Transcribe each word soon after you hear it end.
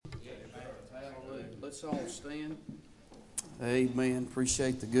Let's all stand. Amen.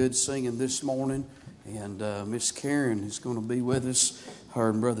 Appreciate the good singing this morning. And Miss Karen is going to be with us. Her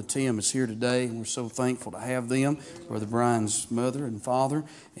and Brother Tim is here today, and we're so thankful to have them. Brother Brian's mother and father,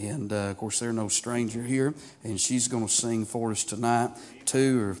 and of course they're no stranger here. And she's going to sing for us tonight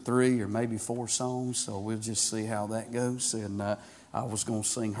 2 or 3 or maybe 4 songs. So we'll just see how that goes. And I was going to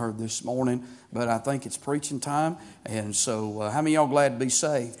sing her this morning, but I think it's preaching time. And so how many of y'all glad to be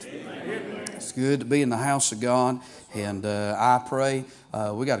saved? Amen. It's good to be in the house of God. And I pray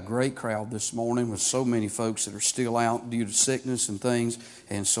we got a great crowd this morning with so many folks that are still out due to sickness and things.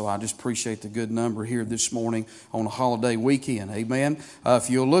 And so I just appreciate the good number here this morning on a holiday weekend. Amen. If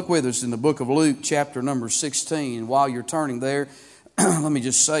you'll look with us in the book of Luke, chapter number 16. And while you're turning there, let me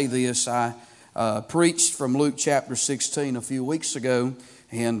just say this. I preached from Luke chapter 16 a few weeks ago.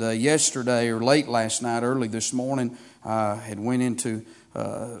 And yesterday or late last night, early this morning, I had went into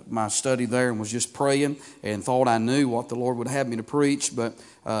my study there and was just praying and thought I knew what the Lord would have me to preach, but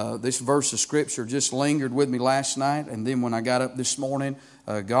this verse of Scripture just lingered with me last night, and then when I got up this morning,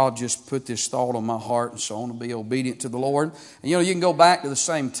 God just put this thought on my heart, and so I want to be obedient to the Lord. And you know, you can go back to the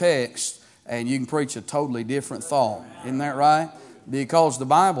same text and you can preach a totally different thought. Isn't that right? Because the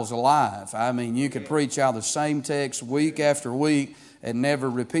Bible's alive. I mean, you could preach out the same text week after week and never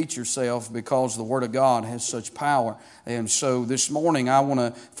repeat yourself because the Word of God has such power. And so this morning I want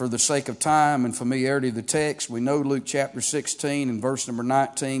to, for the sake of time and familiarity of the text, we know Luke chapter 16 and verse number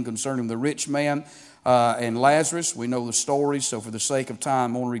 19 concerning the rich man and Lazarus. We know the story, so for the sake of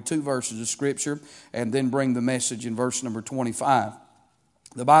time I want to read 2 verses of Scripture and then bring the message in verse number 25.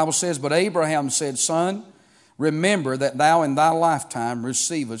 The Bible says, "But Abraham said, Son, remember that thou in thy lifetime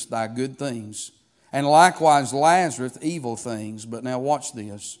receivest thy good things, and likewise Lazarus evil things. But now watch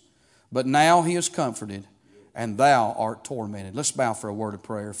this. But now he is comforted, and thou art tormented." Let's bow for a word of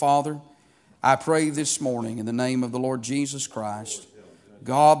prayer. Father, I pray this morning in the name of the Lord Jesus Christ,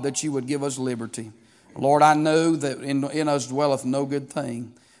 God, that you would give us liberty. Lord, I know that in us dwelleth no good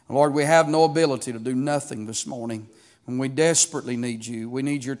thing. Lord, we have no ability to do nothing this morning. And we desperately need you. We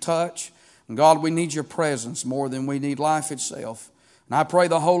need your touch. And God, we need your presence more than we need life itself. And I pray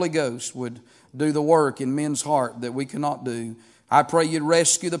the Holy Ghost would do the work in men's heart that we cannot do. I pray you'd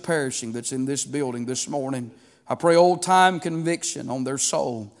rescue the perishing that's in this building this morning. I pray old time conviction on their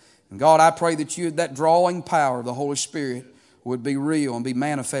soul. And God, I pray that that drawing power of the Holy Spirit would be real and be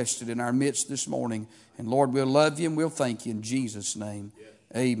manifested in our midst this morning. And Lord, we'll love you and we'll thank you in Jesus' name.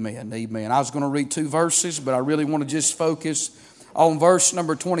 Amen. Amen. I was going to read 2 verses, but I really want to just focus on verse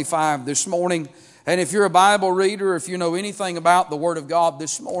number 25 this morning. And if you're a Bible reader, if you know anything about the Word of God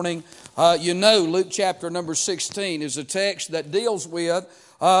this morning, you know Luke chapter number 16 is a text that deals with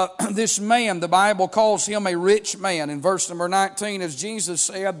this man. The Bible calls him a rich man. In verse number 19, as Jesus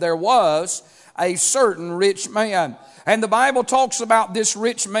said, there was a certain rich man. And the Bible talks about this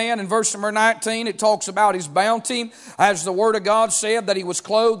rich man in verse number 19. It talks about his bounty. As the Word of God said, that he was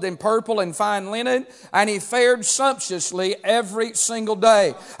clothed in purple and fine linen, and he fared sumptuously every single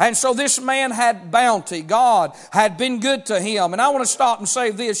day. And so this man had bounty. God had been good to him. And I want to stop and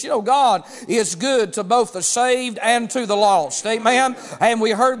say this. You know, God is good to both the saved and to the lost. Amen? And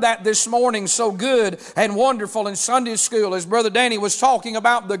we heard that this morning so good and wonderful in Sunday school as Brother Danny was talking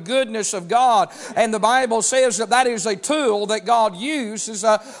about the goodness of God. And the Bible says that is a tool that God uses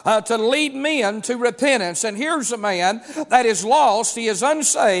to lead men to repentance. And here's a man that is lost, he is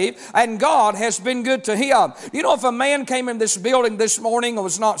unsaved, and God has been good to him. You know, if a man came in this building this morning and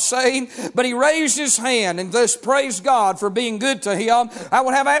was not saved, but he raised his hand and thus praised God for being good to him, I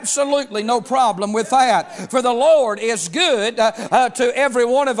would have absolutely no problem with that. For the Lord is good to every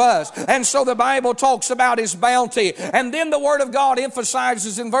one of us. And so the Bible talks about his bounty. And then the Word of God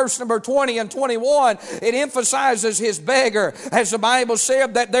emphasizes in verse number 20 and 21, it emphasizes his beggar. As the Bible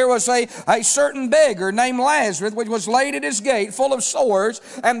said that there was a certain beggar named Lazarus, which was laid at his gate full of sores,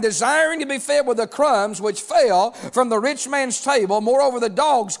 and desiring to be fed with the crumbs which fell from the rich man's table. Moreover, the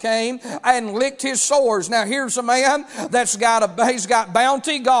dogs came and licked his sores. Now here's a man that's he's got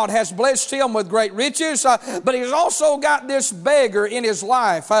bounty. God has blessed him with great riches, but he's also got this beggar in his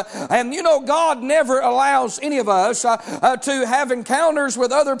life. And you know, God never allows any of us to have encounters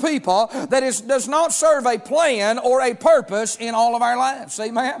with other people that does not serve a plan or a purpose in all of our lives.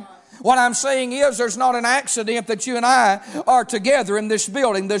 Amen. What I'm saying is there's not an accident that you and I are together in this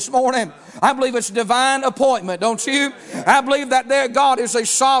building this morning. I believe it's divine appointment, don't you? I believe that God is a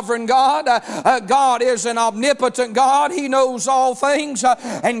sovereign God. God is an omnipotent God. He knows all things.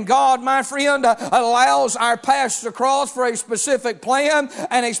 And God, my friend, allows our paths to cross for a specific plan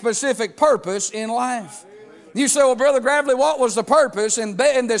and a specific purpose in life. You say, well, Brother Gravely, what was the purpose in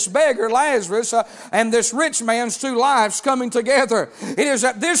this beggar Lazarus and this rich man's two lives coming together? It is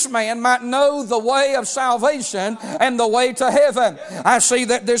that this man might know the way of salvation and the way to heaven. I see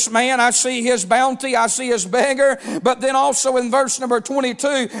that this man, I see his bounty, I see his beggar, but then also in verse number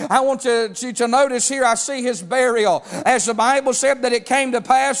 22, I want you to notice here, I see his burial. As the Bible said that it came to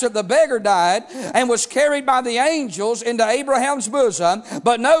pass that the beggar died and was carried by the angels into Abraham's bosom.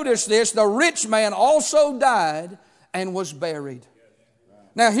 But notice this, the rich man also died and was buried.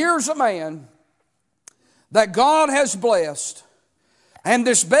 Now here's a man that God has blessed, and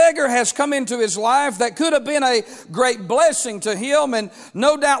this beggar has come into his life that could have been a great blessing to him and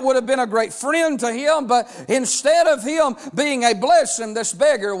no doubt would have been a great friend to him, but instead of him being a blessing, this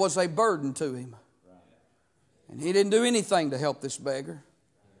beggar was a burden to him. And he didn't do anything to help this beggar.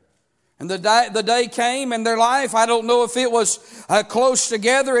 And the day came in their life, I don't know if it was close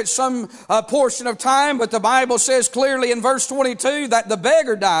together at some portion of time, but the Bible says clearly in verse 22 that the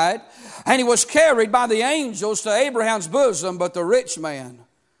beggar died and he was carried by the angels to Abraham's bosom, but the rich man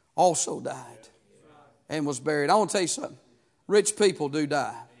also died and was buried. I want to tell you something. Rich people do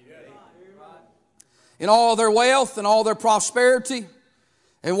die. In all their wealth and all their prosperity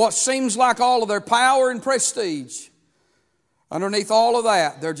and what seems like all of their power and prestige, underneath all of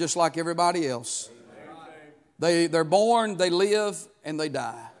that, they're just like everybody else. They're born, they live, and they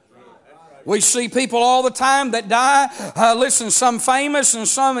die. We see people all the time that die. Listen, some famous and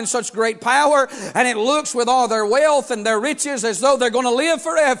some in such great power, and it looks with all their wealth and their riches as though they're going to live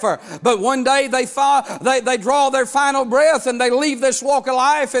forever. But one day they draw their final breath and they leave this walk of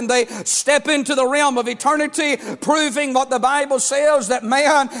life and they step into the realm of eternity, proving what the Bible says, that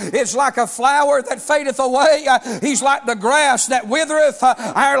man is like a flower that fadeth away. He's like the grass that withereth.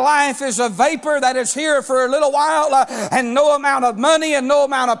 Our life is a vapor that is here for a little while, and no amount of money and no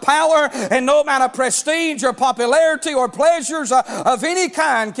amount of power and no amount of prestige or popularity or pleasures of any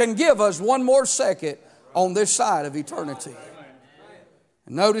kind can give us one more second on this side of eternity.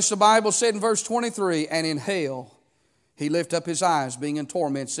 And notice the Bible said in verse 23, and in hell he lift up his eyes, being in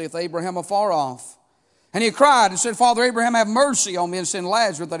torment, saith Abraham afar off. And he cried and said, Father Abraham, have mercy on me, and send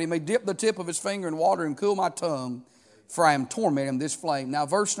Lazarus that he may dip the tip of his finger in water and cool my tongue, for I am tormented in this flame. Now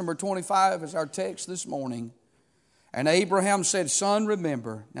verse number 25 is our text this morning. And Abraham said, Son,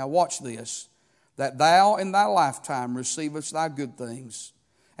 remember, now watch this, that thou in thy lifetime receivest thy good things,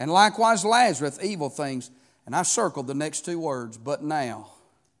 and likewise Lazarus evil things. And I circled the next two words, but now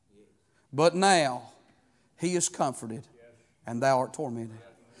he is comforted, and thou art tormented.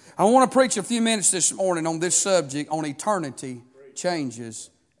 I want to preach a few minutes this morning on this subject, on eternity changes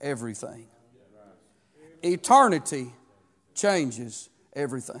everything. Eternity changes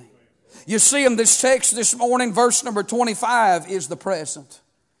everything. You see in this text this morning, verse number 25 is the present.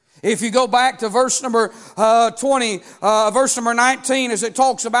 If you go back to verse number 19, as it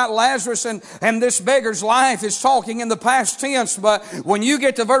talks about Lazarus and this beggar's life, is talking in the past tense. But when you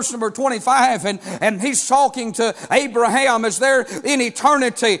get to verse number 25 and he's talking to Abraham as they're in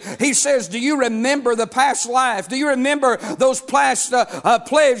eternity, he says, do you remember the past life? Do you remember those past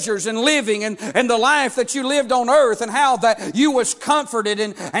pleasures and living and the life that you lived on earth, and how that you was comforted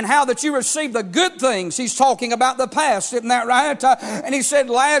and how that you received the good things? He's talking about the past, isn't that right? And he said,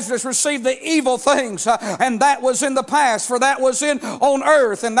 Lazarus received the evil things, and that was in the past, for that was on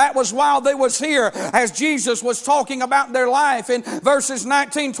earth, and that was while they was here, as Jesus was talking about their life in verses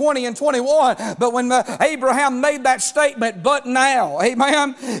 19, 20, and 21. But when Abraham made that statement, but now,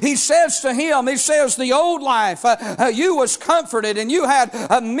 amen, he says to him, he says, the old life, you was comforted, and you had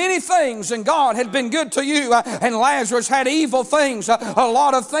many things, and God had been good to you, and Lazarus had evil things. A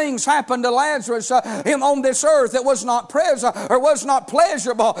lot of things happened to Lazarus on this earth that was not was not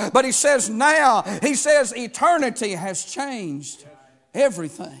pleasurable. But he says now, he says eternity has changed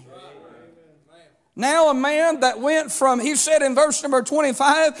everything. Now a man that went from, he said in verse number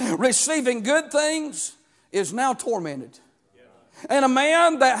 25, receiving good things is now tormented. And a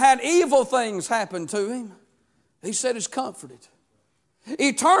man that had evil things happen to him, he said is comforted.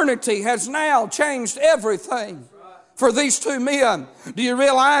 Eternity has now changed everything for these two men. Do you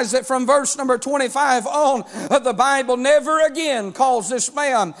realize that from verse number 25 on, the Bible never again calls this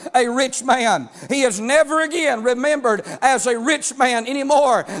man a rich man? He is never again remembered as a rich man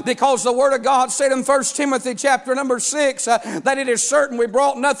anymore, because the Word of God said in 1 Timothy chapter number 6 that it is certain we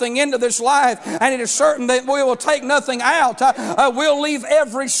brought nothing into this life, and it is certain that we will take nothing out. We'll leave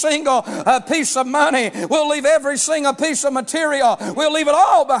every single piece of money. We'll leave every single piece of material. We'll leave it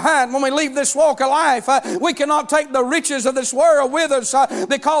all behind when we leave this walk of life. We cannot take the riches of this world with us,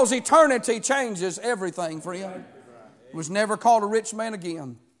 because eternity changes everything for him. He was never called a rich man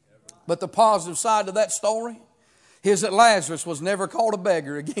again. But the positive side to that story is that Lazarus was never called a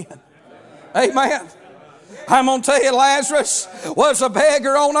beggar again. Amen. I'm going to tell you, Lazarus was a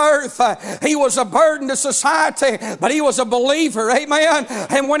beggar on earth. He was a burden to society, but he was a believer. Amen.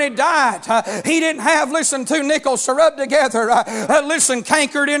 And when he died, he didn't have, listen, 2 nickels to rub together. Listen,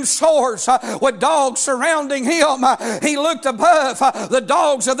 cankered in sores with dogs surrounding him. He looked above the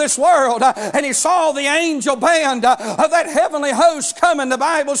dogs of this world and he saw the angel band of that heavenly host coming, the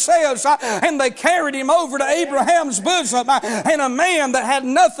Bible says, and they carried him over to Abraham's bosom. And a man that had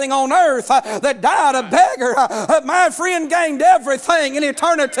nothing on earth that died a beggar, my friend, gained everything in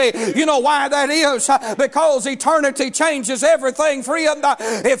eternity. You know why that is? Because eternity changes everything, friend.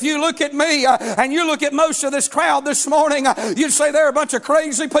 If you look at me and you look at most of this crowd this morning, you'd say they're a bunch of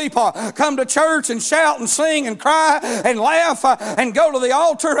crazy people. Come to church and shout and sing and cry and laugh and go to the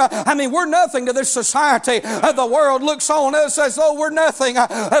altar. I mean, we're nothing to this society. The world looks on us as though we're nothing.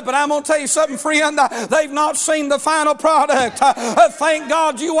 But I'm going to tell you something, friend. They've not seen the final product. Thank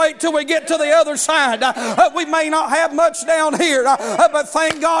God you wait till we get to the other side. We may not have much down here, but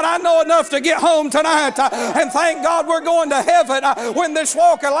thank God I know enough to get home tonight. And thank God we're going to heaven when this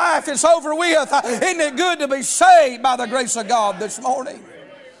walk of life is over with. Isn't it good to be saved by the grace of God this morning?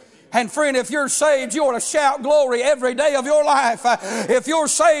 And friend, if you're saved, you ought to shout glory every day of your life. If you're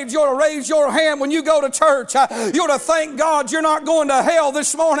saved, you ought to raise your hand when you go to church. You ought to thank God you're not going to hell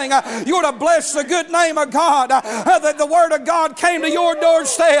this morning. You ought to bless the good name of God, that the Word of God came to your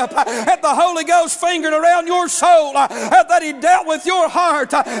doorstep, that the Holy Ghost fingered around your soul, that He dealt with your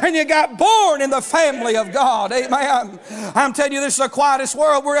heart, and you got born in the family of God. Amen. I'm telling you, this is the quietest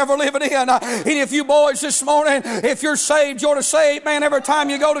world we're ever living in. Any of you boys this morning, if you're saved, you ought to say amen every time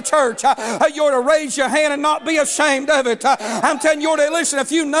you go to church. You ought to raise your hand and not be ashamed of it. I'm telling you, you ought to listen.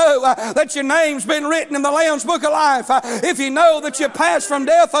 If you know that your name's been written in the Lamb's Book of Life, if you know that you passed from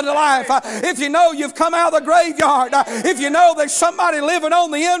death unto life, if you know you've come out of the graveyard, if you know there's somebody living on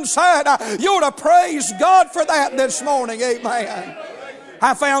the inside, you ought to praise God for that this morning. Amen.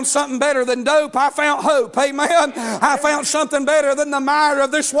 I found something better than dope. I found hope. Amen. I found something better than the mire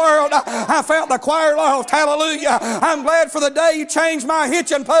of this world. I found the choir loft. Hallelujah. I'm glad for the day He changed my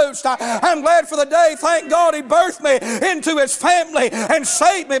hitching post. I'm glad for the day, thank God, He birthed me into His family and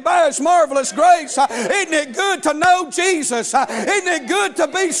saved me by His marvelous grace. Isn't it good to know Jesus? Isn't it good to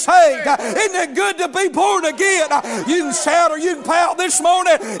be saved? Isn't it good to be born again? You can shout or you can pout this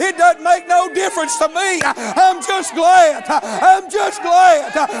morning. It doesn't make no difference to me. I'm just glad. I'm just glad.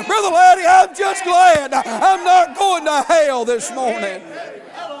 Brother Laddie, I'm just glad I'm not going to hell this morning.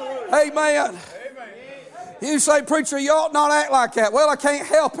 Amen. You say, preacher, you ought not act like that. Well, I can't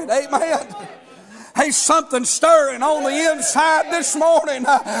help it. Amen. Hey, something stirring on the inside this morning.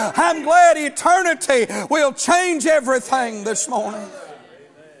 I'm glad eternity will change everything this morning.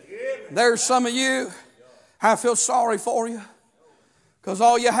 There's some of you, I feel sorry for you, because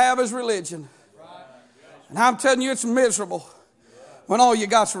all you have is religion. And I'm telling you, it's miserable when all you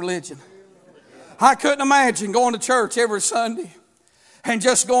got's religion. I couldn't imagine going to church every Sunday and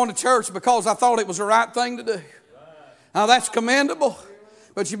just going to church because I thought it was the right thing to do. Now that's commendable,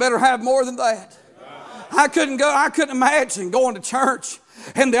 but you better have more than that. I couldn't imagine going to church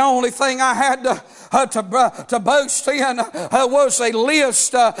and the only thing I had to boast in was a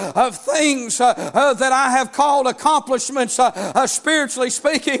list of things that I have called accomplishments, spiritually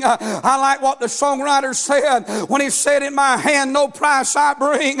speaking. I like what the songwriter said when he said, in my hand no price I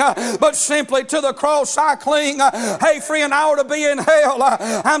bring, but simply to the cross I cling. Hey friend, I ought to be in hell.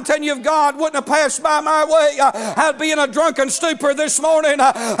 I'm telling you, if God wouldn't have passed by my way, I'd be in a drunken stupor this morning.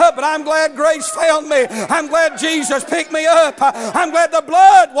 But I'm glad grace found me. I'm glad Jesus picked me up. I'm glad the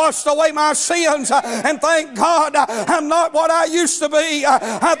blood washed away my sins. And thank God I'm not what I used to be.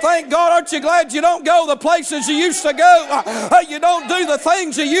 I thank God, aren't you glad you don't go the places you used to go? You don't do the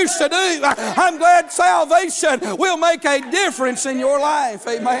things you used to do. I'm glad salvation will make a difference in your life.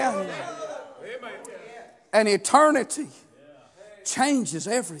 Amen. And eternity changes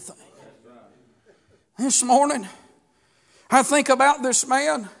everything. This morning, I think about this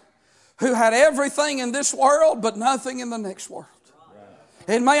man who had everything in this world but nothing in the next world.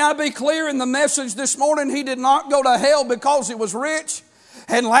 And may I be clear in the message this morning, he did not go to hell because he was rich,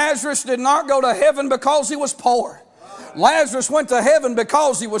 and Lazarus did not go to heaven because he was poor. Lazarus went to heaven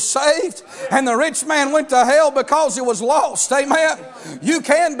because he was saved, and the rich man went to hell because he was lost. Amen. You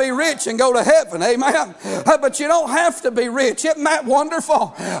can be rich and go to heaven. Amen. But you don't have to be rich. Isn't that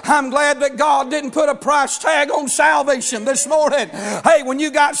wonderful? I'm glad that God didn't put a price tag on salvation this morning. Hey, when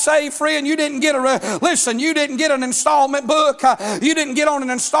you got saved, friend, you didn't get you didn't get an installment book. You didn't get on an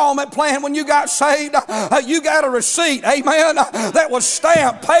installment plan when you got saved. You got a receipt. Amen. That was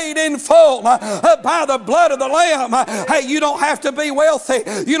stamped, paid in full by the blood of the Lamb. Hey, you don't have to be wealthy.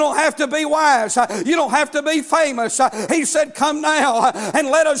 You don't have to be wise. You don't have to be famous. He said, come now and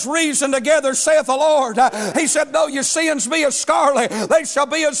let us reason together, saith the Lord. He said, though your sins be as scarlet, they shall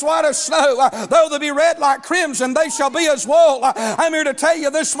be as white as snow. Though they be red like crimson, they shall be as wool. I'm here to tell you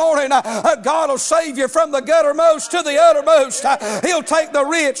this morning, God will save you from the guttermost to the uttermost. He'll take the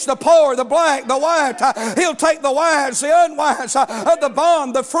rich, the poor, the black, the white. He'll take the wise, the unwise, the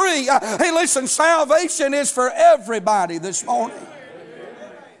bond, the free. Hey, listen, salvation is for everybody this morning.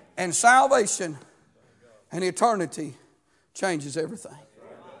 And salvation and eternity changes everything.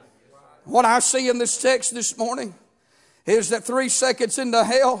 What I see in this text this morning is that 3 seconds into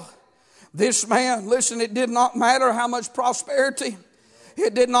hell, this man, listen, it did not matter how much prosperity.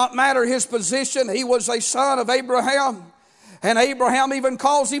 It did not matter his position. He was a son of Abraham. And Abraham even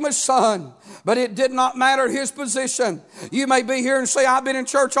calls him a son. But it did not matter his position. You may be here and say, I've been in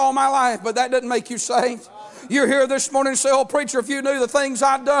church all my life, but that doesn't make you saved. You're here this morning and say, oh, preacher, if you knew the things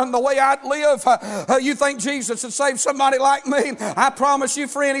I've done, the way I'd live, you think Jesus would save somebody like me? I promise you,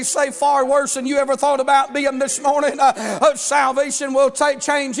 friend, He's saved far worse than you ever thought about being this morning. Salvation will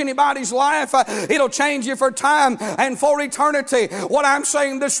change anybody's life. It'll change you for time and for eternity. What I'm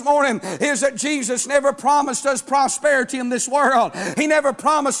saying this morning is that Jesus never promised us prosperity in this world. He never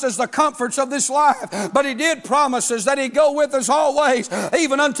promised us the comforts of this life. But He did promise us that He'd go with us always,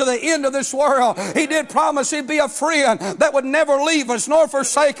 even unto the end of this world. He did promise He'd be a friend that would never leave us nor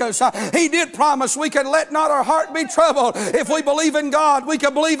forsake us. He did promise we could let not our heart be troubled. If we believe in God, we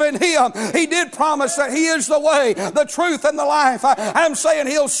can believe in Him. He did promise that He is the way, the truth, and the life. I'm saying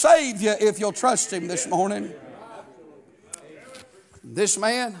He'll save you if you'll trust Him this morning. This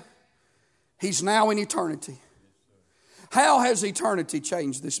man, he's now in eternity. How has eternity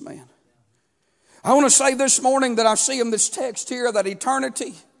changed this man? I want to say this morning that I see in this text here that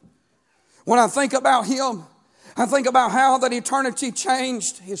eternity, when I think about him, I think about how that eternity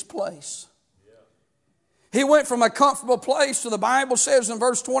changed his place. He went from a comfortable place to, the Bible says in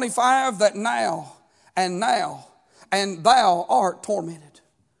verse 25, that now and thou art tormented.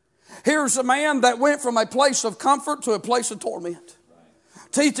 Here's a man that went from a place of comfort to a place of torment,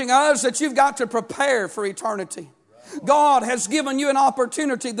 teaching us that you've got to prepare for eternity. God has given you an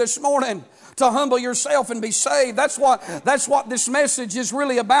opportunity this morning to humble yourself and be saved. That's what this message is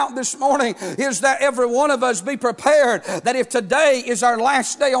really about this morning, is that every one of us be prepared that if today is our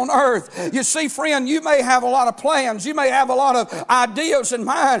last day on earth. You see, friend, you may have a lot of plans. You may have a lot of ideas in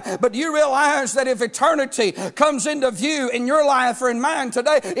mind, but you realize that if eternity comes into view in your life or in mine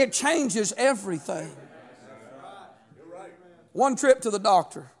today, it changes everything. One trip to the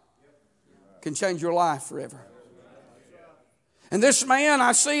doctor can change your life forever. And this man,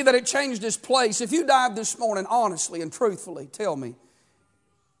 I see that it changed his place. If you died this morning, honestly and truthfully, tell me,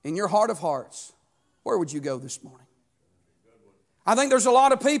 in your heart of hearts, where would you go this morning? I think there's a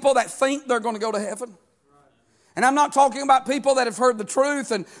lot of people that think they're going to go to heaven. And I'm not talking about people that have heard the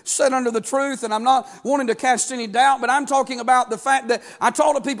truth and sat under the truth, and I'm not wanting to cast any doubt, but I'm talking about the fact that I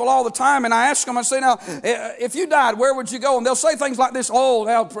talk to people all the time, and I ask them, I say, now, if you died, where would you go? And they'll say things like this, oh,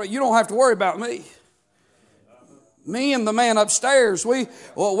 now, you don't have to worry about me. Me and the man upstairs, we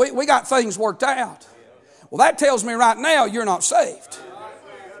got things worked out. Well, that tells me right now you're not saved,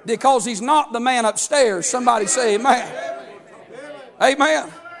 because he's not the man upstairs. Somebody say amen.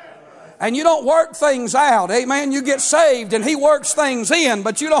 Amen. And you don't work things out. Amen. You get saved and He works things in,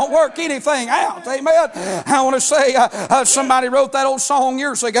 but you don't work anything out. Amen. I want to say, somebody wrote that old song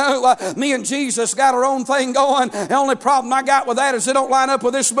years ago. Me and Jesus got our own thing going. The only problem I got with that is it don't line up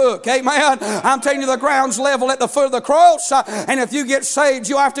with this book. Amen. I'm telling you, the ground's level at the foot of the cross. And if you get saved,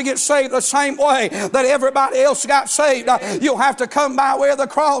 you have to get saved the same way that everybody else got saved. You'll have to come by way of the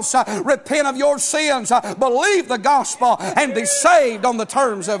cross, repent of your sins, believe the gospel, and be saved on the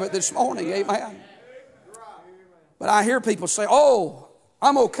terms of it this morning. Amen. But I hear people say, oh,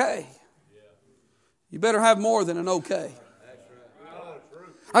 I'm okay. You better have more than an okay.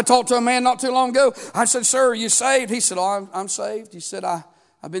 I talked to a man not too long ago. I said, sir, are you saved? He said, oh, I'm saved. He said,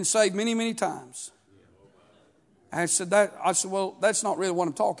 I've been saved many, many times. I said, well, that's not really what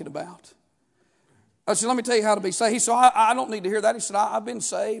I'm talking about. I said, let me tell you how to be saved. He said, I don't need to hear that. He said, I've been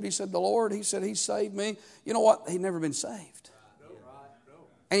saved. He said, the Lord, he said, He saved me. You know what? He'd never been saved.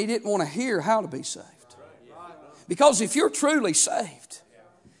 And he didn't want to hear how to be saved. Because if you're truly saved,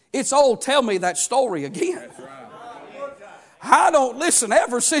 it's, oh, tell me that story again. I don't listen.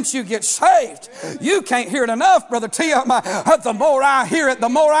 Ever since you get saved, you can't hear it enough, Brother Tim. The more I hear it, the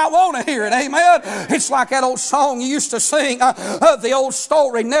more I want to hear it. Amen. It's like that old song you used to sing. The old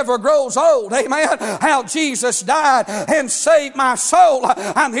story never grows old. Amen. How Jesus died and saved my soul.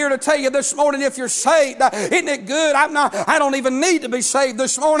 I'm here to tell you this morning, if you're saved, isn't it good? I don't even need to be saved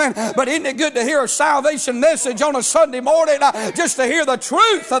this morning, but isn't it good to hear a salvation message on a Sunday morning, just to hear the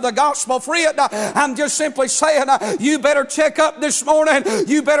truth of the gospel, friend? I'm just simply saying, you better check up this morning.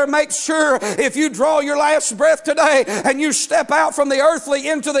 You better make sure, if you draw your last breath today and you step out from the earthly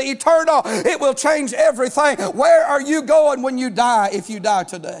into the eternal, it will change everything. Where are you going when you die, if you die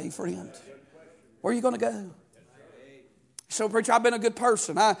today, friend? Where are you going to go? So, preacher, I've been a good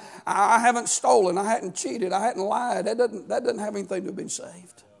person. I haven't stolen. I hadn't cheated. I hadn't lied. That doesn't have anything to have been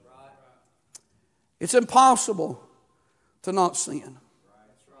saved. It's impossible to not sin.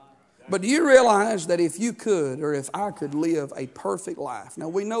 But do you realize that if you could, or if I could live a perfect life? Now,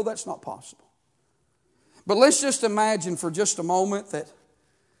 we know that's not possible. But let's just imagine for just a moment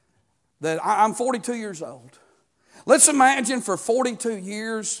that I'm 42 years old. Let's imagine for 42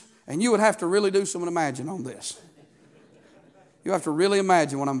 years, and you would have to really do some imagine on this. You have to really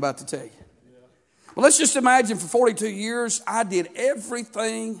imagine what I'm about to tell you. But let's just imagine for 42 years, I did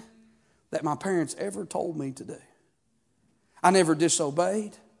everything that my parents ever told me to do. I never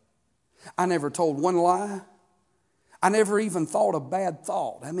disobeyed. I never told one lie. I never even thought a bad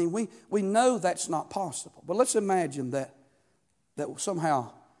thought. I mean, we know that's not possible. But let's imagine that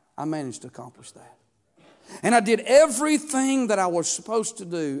somehow I managed to accomplish that. And I did everything that I was supposed to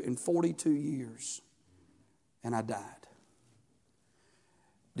do in 42 years. And I died.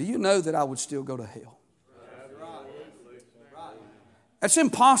 Do you know that I would still go to hell? It's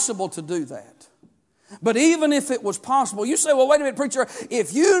impossible to do that. But even if it was possible, you say, well, wait a minute, preacher,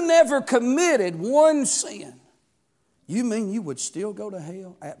 if you never committed one sin, you mean you would still go to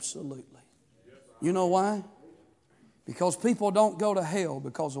hell? Absolutely. You know why? Because people don't go to hell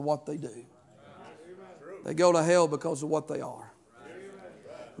because of what they do. They go to hell because of what they are.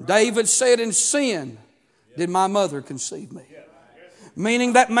 David said, in sin did my mother conceive me.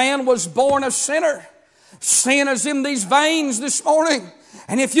 Meaning that man was born a sinner. Sin is in these veins this morning.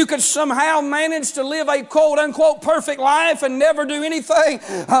 And if you could somehow manage to live a quote-unquote perfect life and never do anything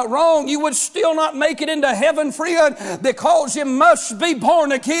wrong, you would still not make it into heaven, friend, because you must be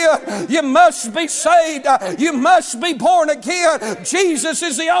born again. You must be saved. You must be born again. Jesus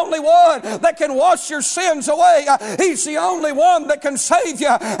is the only one that can wash your sins away. He's the only one that can save you.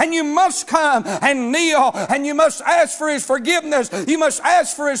 And you must come and kneel, and you must ask for His forgiveness. You must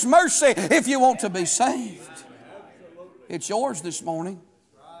ask for His mercy if you want to be saved. It's yours this morning.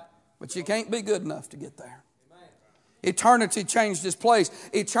 But you can't be good enough to get there. Eternity changed His place.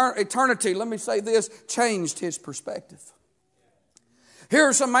 Eternity, let me say this, changed His perspective.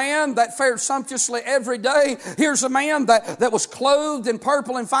 Here's a man that fared sumptuously every day. Here's a man that was clothed in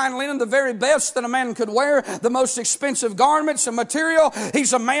purple and fine linen, the very best that a man could wear, the most expensive garments and material.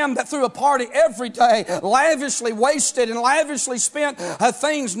 He's a man that threw a party every day, lavishly wasted and lavishly spent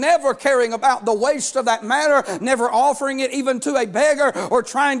things, never caring about the waste of that matter, never offering it even to a beggar or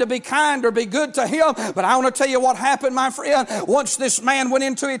trying to be kind or be good to him. But I want to tell you what happened, my friend. Once this man went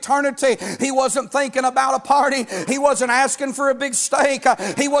into eternity, he wasn't thinking about a party. He wasn't asking for a big steak.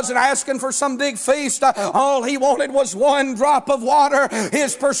 He wasn't asking for some big feast. All he wanted was one drop of water.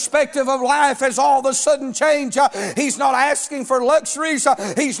 His perspective of life has all of a sudden changed. He's not asking for luxuries.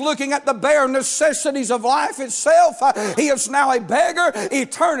 He's looking at the bare necessities of life itself. He is now a beggar.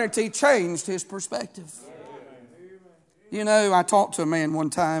 Eternity changed his perspective. You know, I talked to a man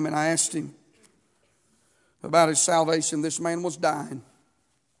one time and I asked him about his salvation. This man was dying.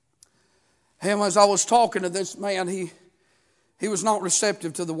 And as I was talking to this man, he was not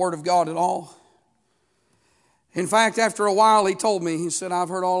receptive to the Word of God at all. In fact, after a while, he told me, he said, I've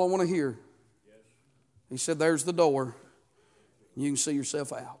heard all I want to hear. He said, there's the door. You can see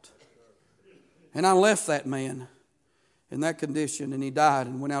yourself out. And I left that man in that condition, and he died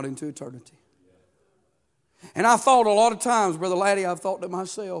and went out into eternity. And I thought a lot of times, Brother Laddie, I've thought to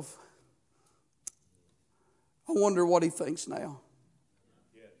myself, I wonder what he thinks now.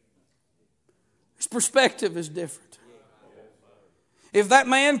 His perspective is different. If that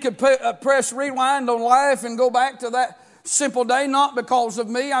man could press rewind on life and go back to simple day, not because of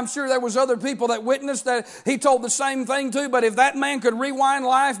me. I'm sure there was other people that witnessed that he told the same thing to. But if that man could rewind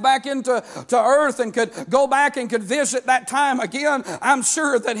life back into earth and could go back and could visit that time again, I'm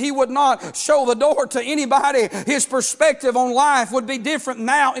sure that he would not show the door to anybody. His perspective on life would be different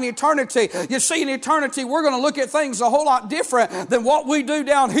now in eternity. You see, in eternity, we're going to look at things a whole lot different than what we do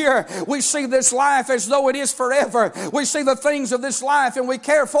down here. We see this life as though it is forever. We see the things of this life and we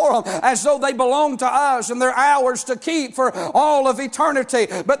care for them as though they belong to us and they're ours to keep for all of eternity.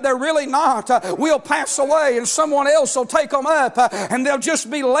 But they're really not. We'll pass away and someone else will take them up and they'll just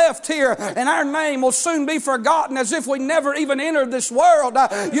be left here and our name will soon be forgotten as if we never even entered this world.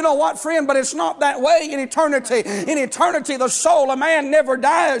 You know what, friend? But it's not that way in eternity. In eternity, the soul of man never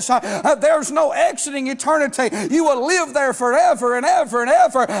dies. There's no exiting eternity. You will live there forever and ever and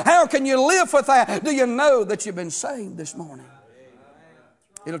ever. How can you live with that? Do you know that you've been saved this morning?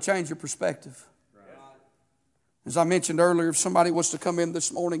 It'll change your perspective. As I mentioned earlier, if somebody was to come in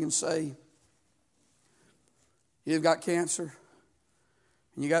this morning and say, you've got cancer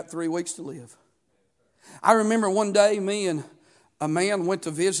and you got 3 weeks to live. I remember one day me and a man went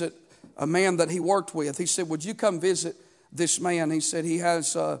to visit a man that he worked with. He said, would you come visit this man? He said he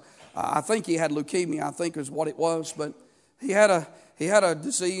has, I think he had leukemia, I think is what it was, but he had a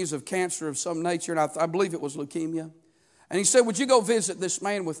disease of cancer of some nature, and I believe it was leukemia. And he said, would you go visit this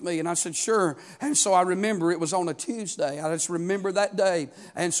man with me? And I said, sure. And so I remember it was on a Tuesday. I just remember that day.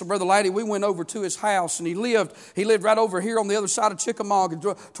 And so, Brother Laddie, we went over to his house, and he lived right over here on the other side of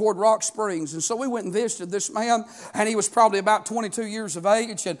Chickamauga toward Rock Springs. And so we went and visited this man, and he was probably about 22 years of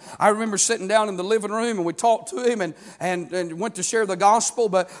age. And I remember sitting down in the living room, and we talked to him and went to share the gospel.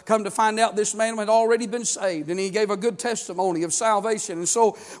 But come to find out, this man had already been saved, and he gave a good testimony of salvation. And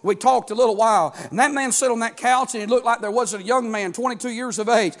so we talked a little while. And that man sat on that couch, and he looked like there wasn't a young man, 22 years of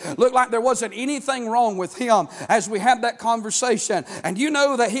age. Looked like there wasn't anything wrong with him as we had that conversation. And you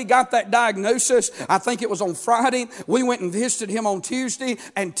know that he got that diagnosis, I think it was on Friday. We went and visited him on Tuesday,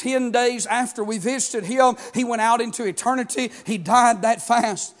 and 10 days after we visited him, he went out into eternity. He died that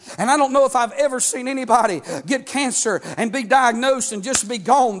fast. And I don't know if I've ever seen anybody get cancer and be diagnosed and just be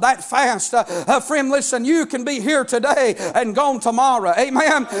gone that fast. Friend, listen, you can be here today and gone tomorrow.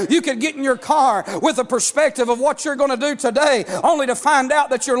 Amen. You can get in your car with a perspective of what you're going to do today, only to find out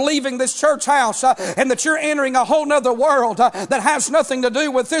that you're leaving this church house and that you're entering a whole nother world that has nothing to do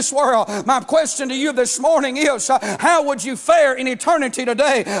with this world. My question to you this morning is, how would you fare in eternity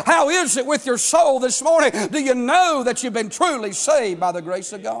today? How is it with your soul this morning? Do you know that you've been truly saved by the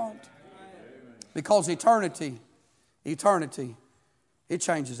grace of God? Because eternity, it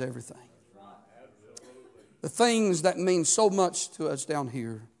changes everything. The things that mean so much to us down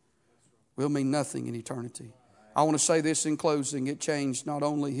here will mean nothing in eternity. I want to say this in closing. It changed not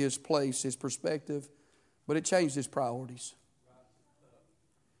only his place, his perspective, but it changed his priorities.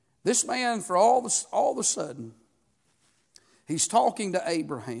 This man, for all of a sudden, he's talking to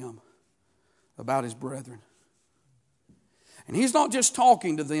Abraham about his brethren. And he's not just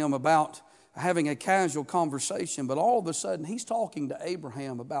talking to them about having a casual conversation, but all of a sudden he's talking to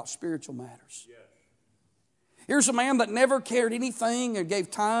Abraham about spiritual matters. Here's a man that never cared anything or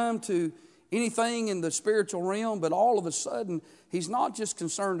gave time to anything in the spiritual realm, but all of a sudden, he's not just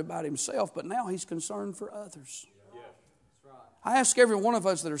concerned about himself, but now he's concerned for others. I ask every one of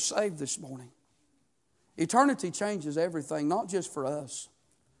us that are saved this morning, eternity changes everything, not just for us,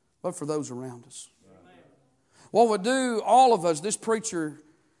 but for those around us. What would do all of us, this preacher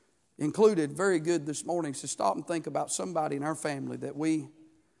included, very good this morning, is to stop and think about somebody in our family that we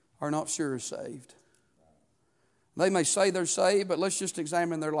are not sure is saved. They may say they're saved, but let's just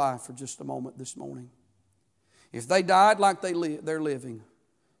examine their life for just a moment this morning. If they died like they're living,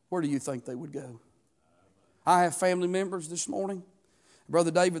 where do you think they would go? I have family members this morning.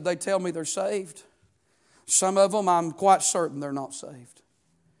 Brother David, they tell me they're saved. Some of them, I'm quite certain they're not saved.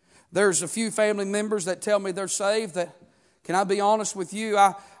 There's a few family members that tell me they're saved that, can I be honest with you,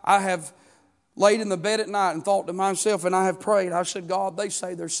 I have laid in the bed at night and thought to myself, and I have prayed. I said, God, they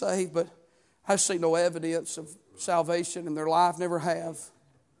say they're saved, but I see no evidence of salvation in their life, never have.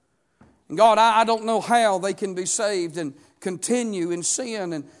 And God, I don't know how they can be saved and continue in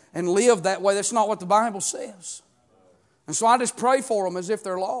sin and live that way. That's not what the Bible says. And so I just pray for them as if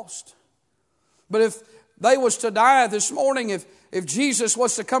they're lost. But if they was to die this morning, If Jesus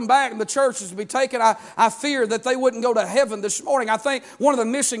was to come back and the church is to be taken, I fear that they wouldn't go to heaven this morning. I think one of the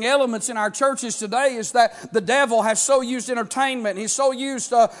missing elements in our churches today is that the devil has so used entertainment. He's so used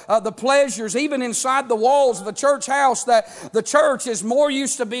the pleasures, even inside the walls of the church house, that the church is more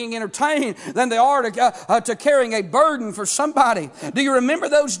used to being entertained than they are to carrying a burden for somebody. Do you remember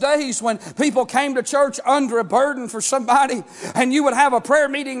those days when people came to church under a burden for somebody? And you would have a prayer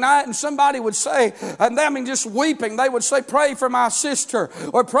meeting night and somebody would say, and I mean just weeping, they would say, pray for my sister,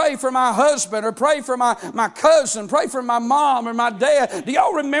 or pray for my husband, or pray for my cousin, pray for my mom or my dad. Do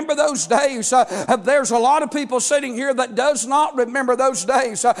y'all remember those days? There's a lot of people sitting here that does not remember those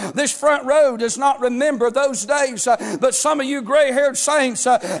days. This front row does not remember those days. But some of you gray-haired saints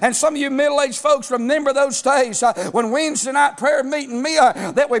and some of you middle-aged folks remember those days when Wednesday night prayer meeting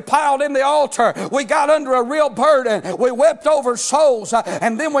that we piled in the altar. We got under a real burden. We wept over souls,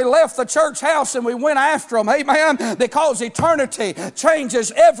 and then we left the church house and we went after them. Amen. Because eternity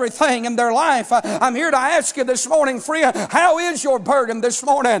changes everything in their life. I'm here to ask you this morning, friend, how is your burden this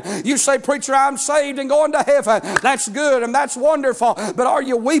morning? You say, preacher, I'm saved and going to heaven. That's good and that's wonderful. But are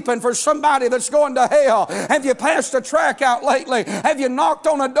you weeping for somebody that's going to hell? Have you passed a tract out lately? Have you knocked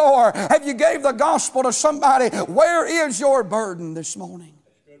on a door? Have you gave the gospel to somebody? Where is your burden this morning?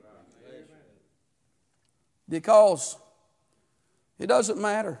 Because it doesn't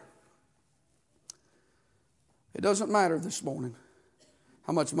matter. It doesn't matter this morning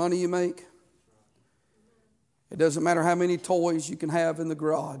how much money you make. It doesn't matter how many toys you can have in the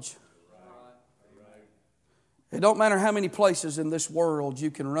garage. It don't matter how many places in this world you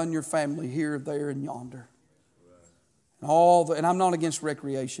can run your family here, there, and yonder. And I'm not against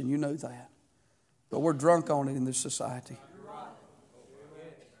recreation, you know that. But we're drunk on it in this society.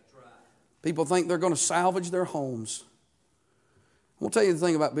 People think they're going to salvage their homes. I'm going to tell you the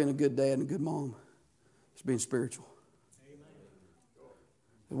thing about being a good dad and a good mom. It's being spiritual.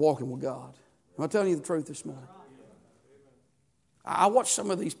 And walking with God. Am I telling you the truth this morning? I watch some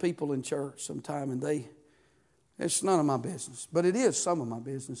of these people in church sometime and it's none of my business. But it is some of my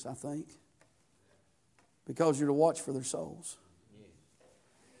business, I think. Because you're to watch for their souls.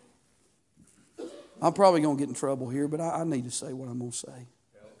 I'm probably going to get in trouble here, but I need to say what I'm going to say.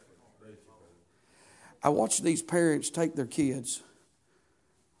 I watch these parents take their kids.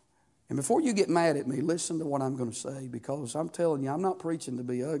 And before you get mad at me, listen to what I'm going to say, because I'm telling you, I'm not preaching to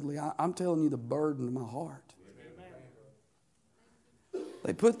be ugly. I'm telling you the burden of my heart.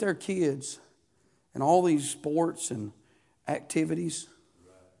 They put their kids in all these sports and activities,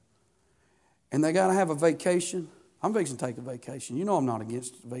 and they got to have a vacation. I'm fixing to take a vacation. You know I'm not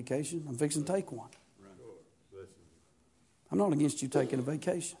against vacation. I'm fixing to take one. I'm not against you taking a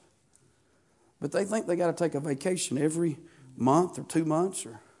vacation. But they think they got to take a vacation every month or 2 months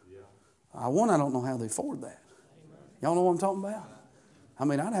or... I don't know how they afford that. Y'all know what I'm talking about? I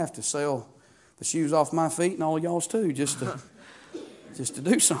mean, I'd have to sell the shoes off my feet and all of y'all's too just to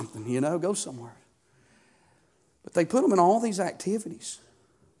do something, go somewhere. But they put them in all these activities.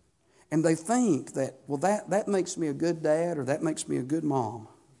 And they think that, well, that makes me a good dad or that makes me a good mom.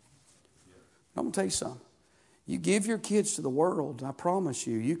 I'm going to tell you something. You give your kids to the world, I promise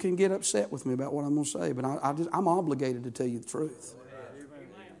you, you can get upset with me about what I'm going to say, but I'm obligated to tell you the truth.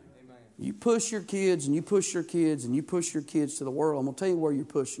 You push your kids and you push your kids and you push your kids to the world. I'm going to tell you where you're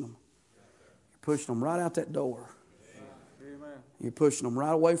pushing them. You're pushing them right out that door. You're pushing them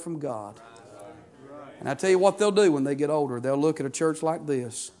right away from God. And I tell you what they'll do when they get older. They'll look at a church like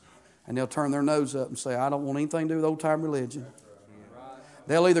this and they'll turn their nose up and say, I don't want anything to do with old-time religion.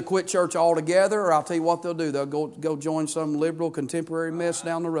 They'll either quit church altogether, or I'll tell you what they'll do. They'll go join some liberal contemporary mess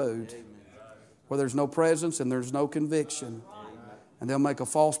down the road where there's no presence and there's no conviction. And they'll make a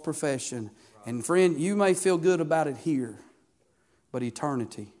false profession. And friend, you may feel good about it here, but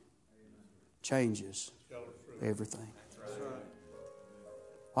eternity changes everything.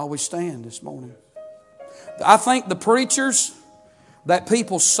 While we stand this morning, I think the preachers that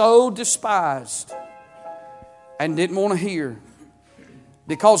people so despised and didn't want to hear,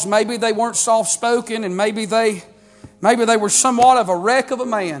 because maybe they weren't soft-spoken and maybe they were somewhat of a wreck of a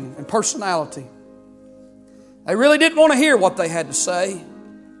man in personality. They really didn't want to hear what they had to say.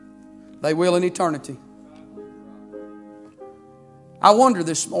 They will in eternity. I wonder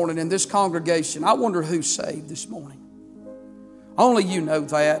this morning in this congregation, I wonder who's saved this morning. Only you know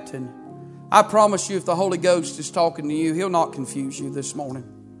that. And I promise you, if the Holy Ghost is talking to you, He'll not confuse you this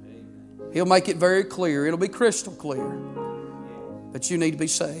morning. He'll make it very clear. It'll be crystal clear that you need to be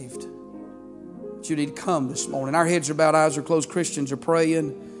saved. That you need to come this morning. Our heads are bowed, eyes are closed. Christians are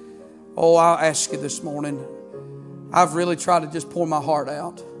praying. Oh, I'll ask you this morning. I've really tried to just pour my heart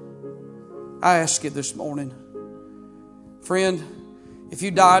out. I ask you this morning, Friend, if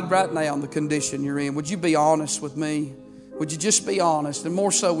you died right now in the condition you're in, would you be honest with me? Would you just be honest? And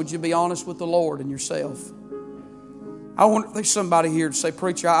more so, would you be honest with the Lord and yourself? I wonder if there's somebody here to say,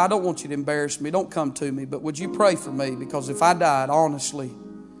 preacher, I don't want you to embarrass me. Don't come to me. But would you pray for me? Because if I died, honestly,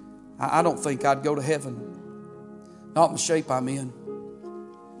 I don't think I'd go to heaven. Not in the shape I'm in.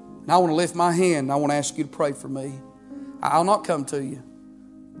 And I want to lift my hand and I want to ask you to pray for me. I'll not come to you.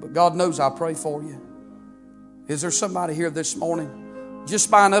 But God knows I'll pray for you. Is there somebody here this morning?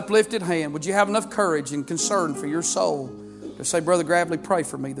 Just by an uplifted hand, would you have enough courage and concern for your soul to say, Brother Gravely, pray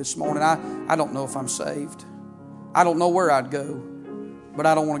for me this morning. I don't know if I'm saved. I don't know where I'd go, but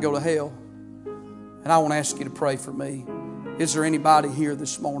I don't want to go to hell. And I want to ask you to pray for me. Is there anybody here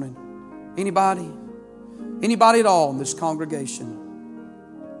this morning? Anybody? Anybody at all in this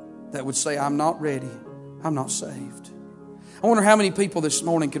congregation that would say, I'm not ready. I'm not saved. I wonder how many people this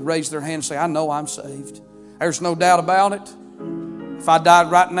morning could raise their hand and say, I know I'm saved. There's no doubt about it. If I died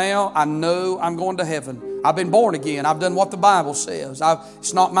right now, I know I'm going to heaven. I've been born again. I've done what the Bible says.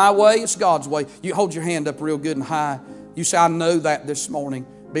 It's not my way, it's God's way. You hold your hand up real good and high. You say, I know that this morning.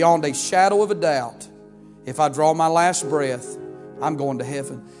 Beyond a shadow of a doubt, if I draw my last breath, I'm going to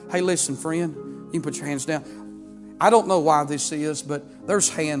heaven. Hey, listen, friend. You can put your hands down. I don't know why this is, but there's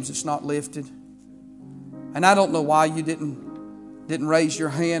hands that's not lifted. And I don't know why you didn't raise your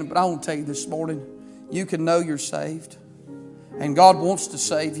hand, but I want to tell you this morning, you can know you're saved. And God wants to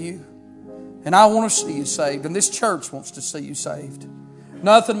save you. And I want to see you saved. And this church wants to see you saved.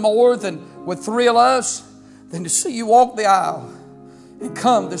 Nothing more than would thrill us than to see you walk the aisle and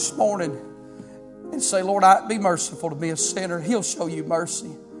come this morning and say, Lord, be merciful to me, a sinner. He'll show you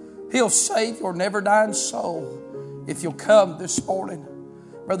mercy. He'll save your never-dying soul if you'll come this morning.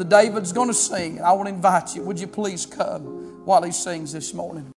 Brother David's going to sing, and I want to invite you. Would you please come while he sings this morning?